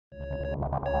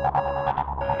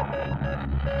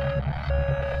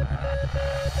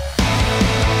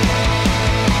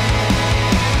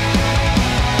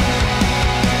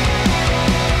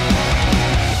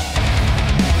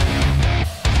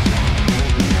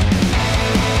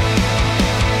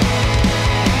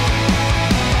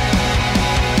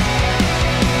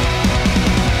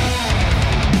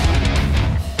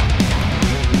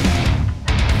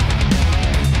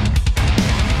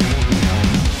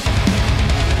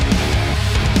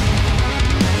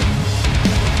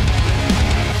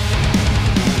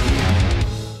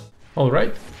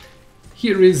Alright,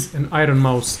 here is an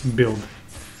Ironmaus build.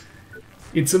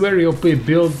 It's a very OP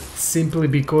build simply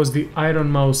because the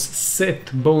Ironmaus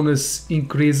set bonus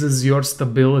increases your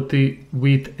stability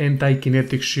with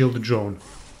anti-kinetic shield drone.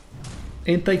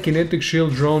 Anti-kinetic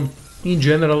shield drone in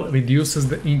general reduces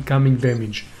the incoming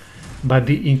damage, but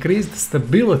the increased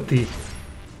stability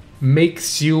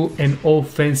makes you an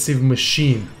offensive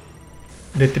machine.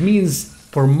 That means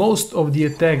for most of the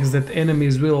attacks that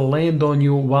enemies will land on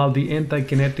you while the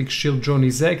anti-kinetic shield drone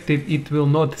is active, it will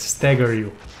not stagger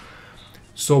you.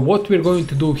 So what we're going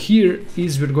to do here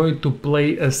is we're going to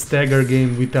play a stagger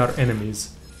game with our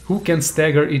enemies, who can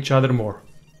stagger each other more.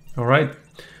 Alright?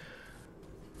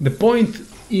 The point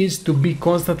is to be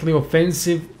constantly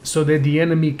offensive so that the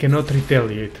enemy cannot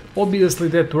retaliate. Obviously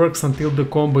that works until the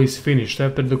combo is finished.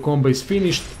 After the combo is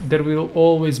finished, there will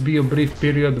always be a brief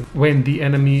period when the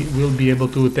enemy will be able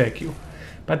to attack you.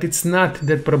 But it's not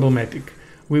that problematic.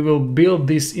 We will build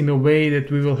this in a way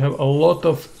that we will have a lot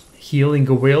of healing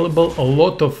available, a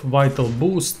lot of vital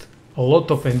boost, a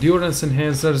lot of endurance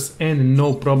enhancers, and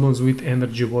no problems with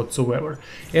energy whatsoever.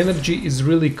 Energy is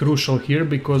really crucial here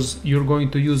because you're going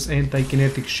to use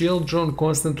anti-kinetic shield drone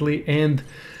constantly and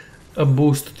a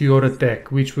boost to your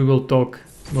attack, which we will talk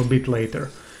a bit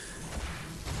later.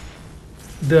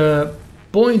 The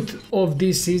point of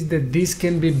this is that this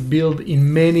can be built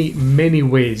in many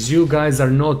ways. You guys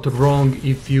are not wrong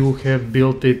if you have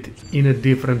built it in a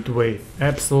different way.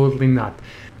 Absolutely not.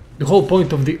 The whole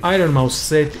point of the Ironmaus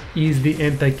set is the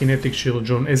anti-kinetic shield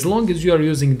drone. As long as you are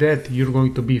using that, you're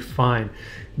going to be fine.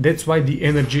 That's why the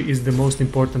energy is the most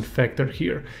important factor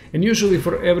here. And usually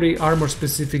for every armor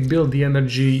specific build, the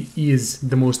energy is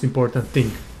the most important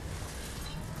thing.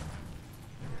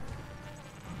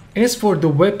 As for the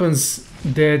weapons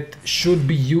that should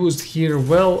be used here,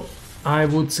 well, I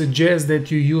would suggest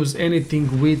that you use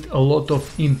anything with a lot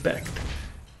of impact.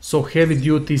 So heavy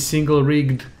duty, single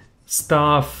rigged,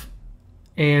 staff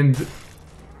and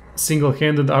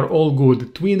single-handed are all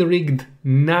good. Twin-rigged,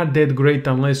 not that great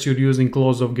unless you're using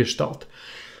Claws of Gestalt.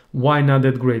 Why not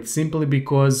that great? Simply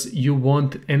because you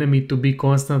want enemy to be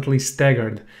constantly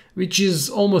staggered, which is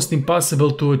almost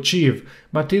impossible to achieve.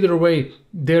 But either way,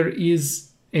 there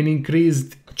is an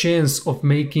increased chance of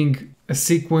making a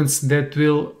sequence that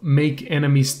will make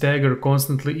enemies stagger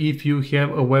constantly if you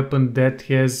have a weapon that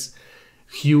has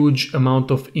huge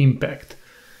amount of impact.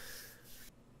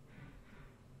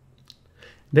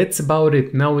 That's about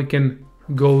it. Now we can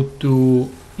go to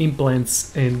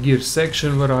implants and gear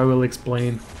section where I will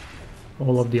explain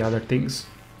all of the other things.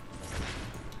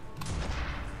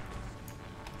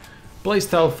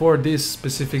 Playstyle for this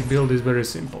specific build is very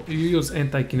simple. You use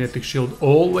anti-kinetic shield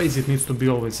always, it needs to be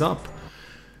always up.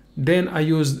 Then I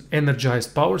used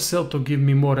energized power cell to give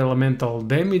me more elemental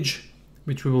damage,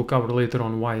 which we will cover later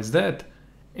on why is that.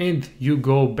 And you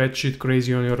go batshit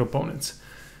crazy on your opponents.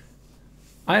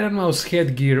 Ironmaus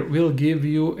headgear will give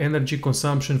you energy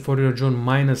consumption for your drone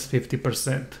minus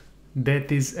 50%.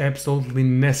 That is absolutely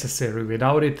necessary.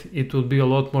 Without it, it will be a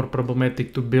lot more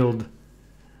problematic to build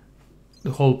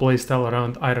the whole playstyle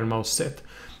around Ironmaus set.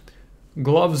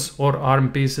 Gloves or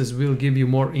arm pieces will give you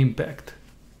more impact.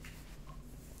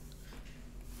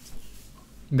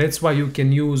 That's why you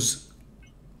can use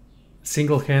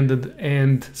single-handed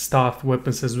and staff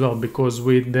weapons as well, because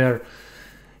with their,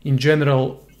 in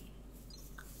general,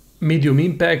 medium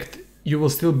impact, you will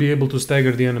still be able to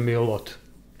stagger the enemy a lot,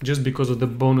 just because of the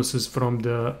bonuses from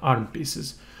the arm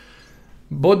pieces.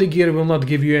 Body gear will not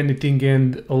give you anything,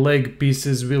 and leg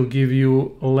pieces will give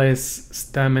you less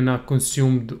stamina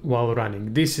consumed while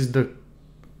running. This is the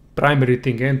primary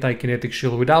thing, anti-kinetic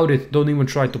shield. Without it, don't even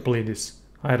try to play this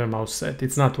Ironmaus set.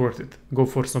 It's not worth it. Go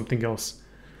for something else.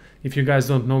 If you guys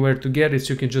don't know where to get it,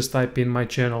 you can just type in my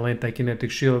channel anti-kinetic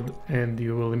shield and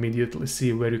you will immediately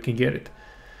see where you can get it.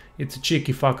 It's a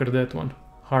cheeky fucker, that one.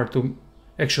 Hard to...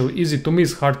 actually easy to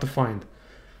miss, hard to find.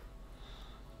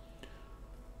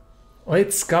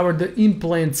 Let's cover the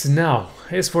implants now.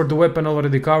 As for the weapon, I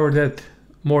already covered that.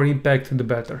 More impact, the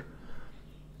better.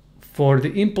 For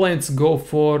the implants, go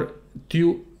for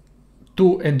two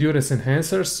endurance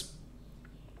enhancers,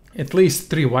 at least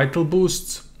 3 vital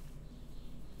boosts,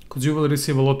 because you will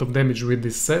receive a lot of damage with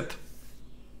this set.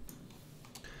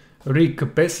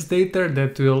 Recapacitator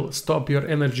that will stop your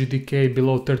energy decay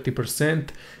below 30%.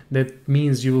 That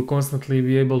means you will constantly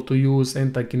be able to use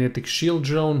anti-kinetic shield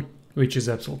drone, which is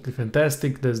absolutely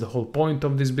fantastic. That's the whole point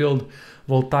of this build.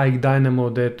 Voltaic dynamo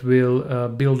that will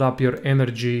build up your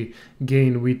energy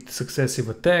gain with successive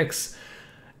attacks.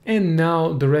 And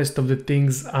now the rest of the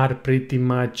things are pretty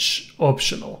much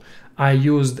optional. I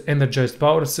used energized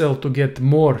power cell to get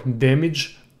more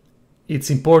damage It's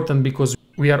important because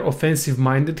we are offensive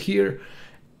minded here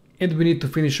and we need to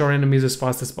finish our enemies as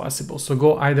fast as possible. So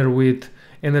go either with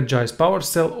energized power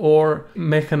cell or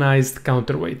mechanized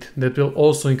counterweight. That will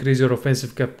also increase your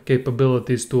offensive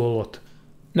capabilities to a lot.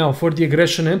 Now for the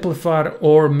aggression amplifier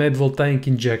or medvoltaic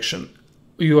injection,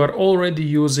 you are already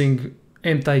using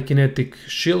anti-kinetic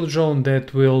shield drone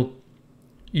that will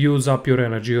use up your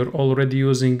energy. You're already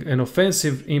using an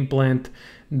offensive implant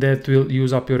that will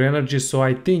use up your energy, so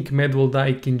I think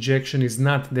medvoltaic injection is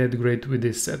not that great with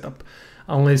this setup,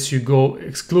 unless you go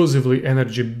exclusively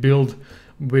energy build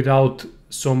without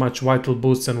so much vital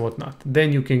boosts and whatnot.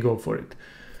 Then you can go for it.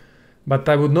 But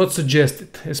I would not suggest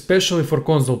it, especially for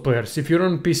console players. If you're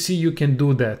on PC, you can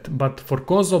do that, but for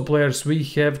console players, we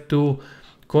have to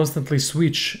constantly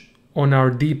switch on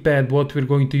our D-pad what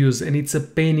we're going to use, and it's a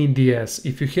pain in the ass.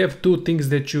 If you have two things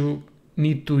that you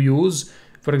need to use,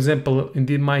 for example,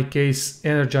 in my case,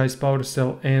 energized power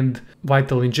cell and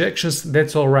vital injections,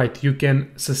 that's all right, you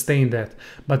can sustain that.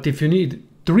 But if you need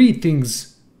three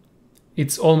things,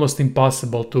 it's almost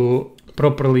impossible to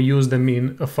properly use them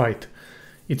in a fight.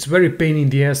 It's very pain in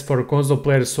the ass for a console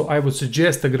player, so I would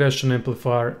suggest aggression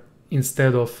amplifier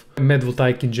instead of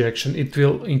medvoltaic injection. It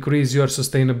will increase your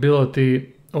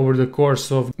sustainability over the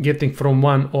course of getting from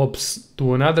one ops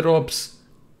to another ops.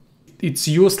 It's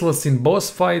useless in boss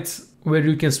fights where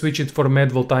you can switch it for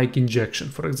medvoltaic injection,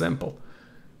 for example.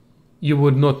 You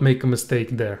would not make a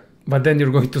mistake there. But then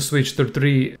you're going to switch to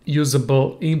 3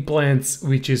 usable implants,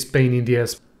 which is pain in the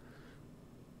ass.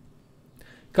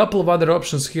 Couple of other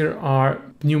options here are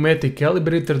pneumatic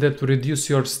calibrator that will reduce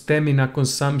your stamina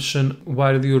consumption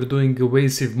while you're doing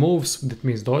evasive moves, that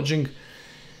means dodging.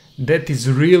 That is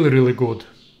really good,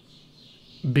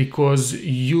 because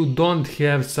you don't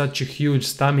have such a huge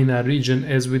stamina region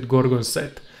as with Gorgon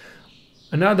set.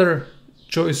 Another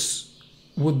choice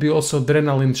would be also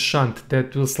adrenaline shunt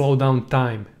that will slow down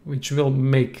time, which will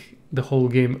make the whole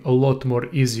game a lot more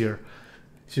easier.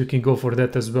 So you can go for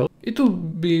that as well. It will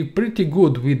be pretty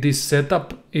good with this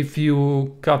setup if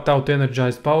you cut out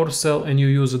energized power cell and you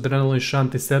use adrenaline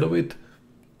shunt instead of it.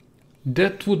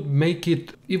 That would make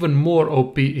it even more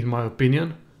OP in my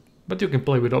opinion, but you can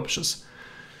play with options.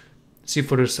 See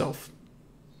for yourself.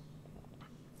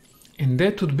 And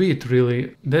that would be it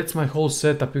really. That's my whole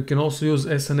setup. You can also use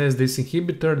SNS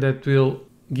disinhibitor that will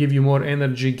give you more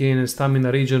energy gain and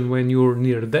stamina regen when you're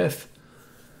near death.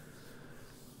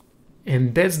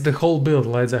 And that's the whole build,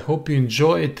 lads. I hope you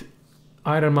enjoy it.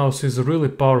 Ironmaus is a really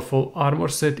powerful armor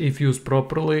set if used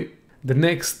properly. The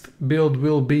next build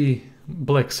will be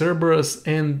Black Cerberus,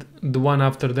 and the one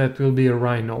after that will be a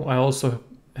Rhino. I also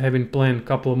have in plan a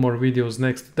couple more videos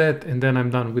next to that, and then I'm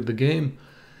done with the game.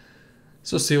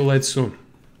 So see you lads soon.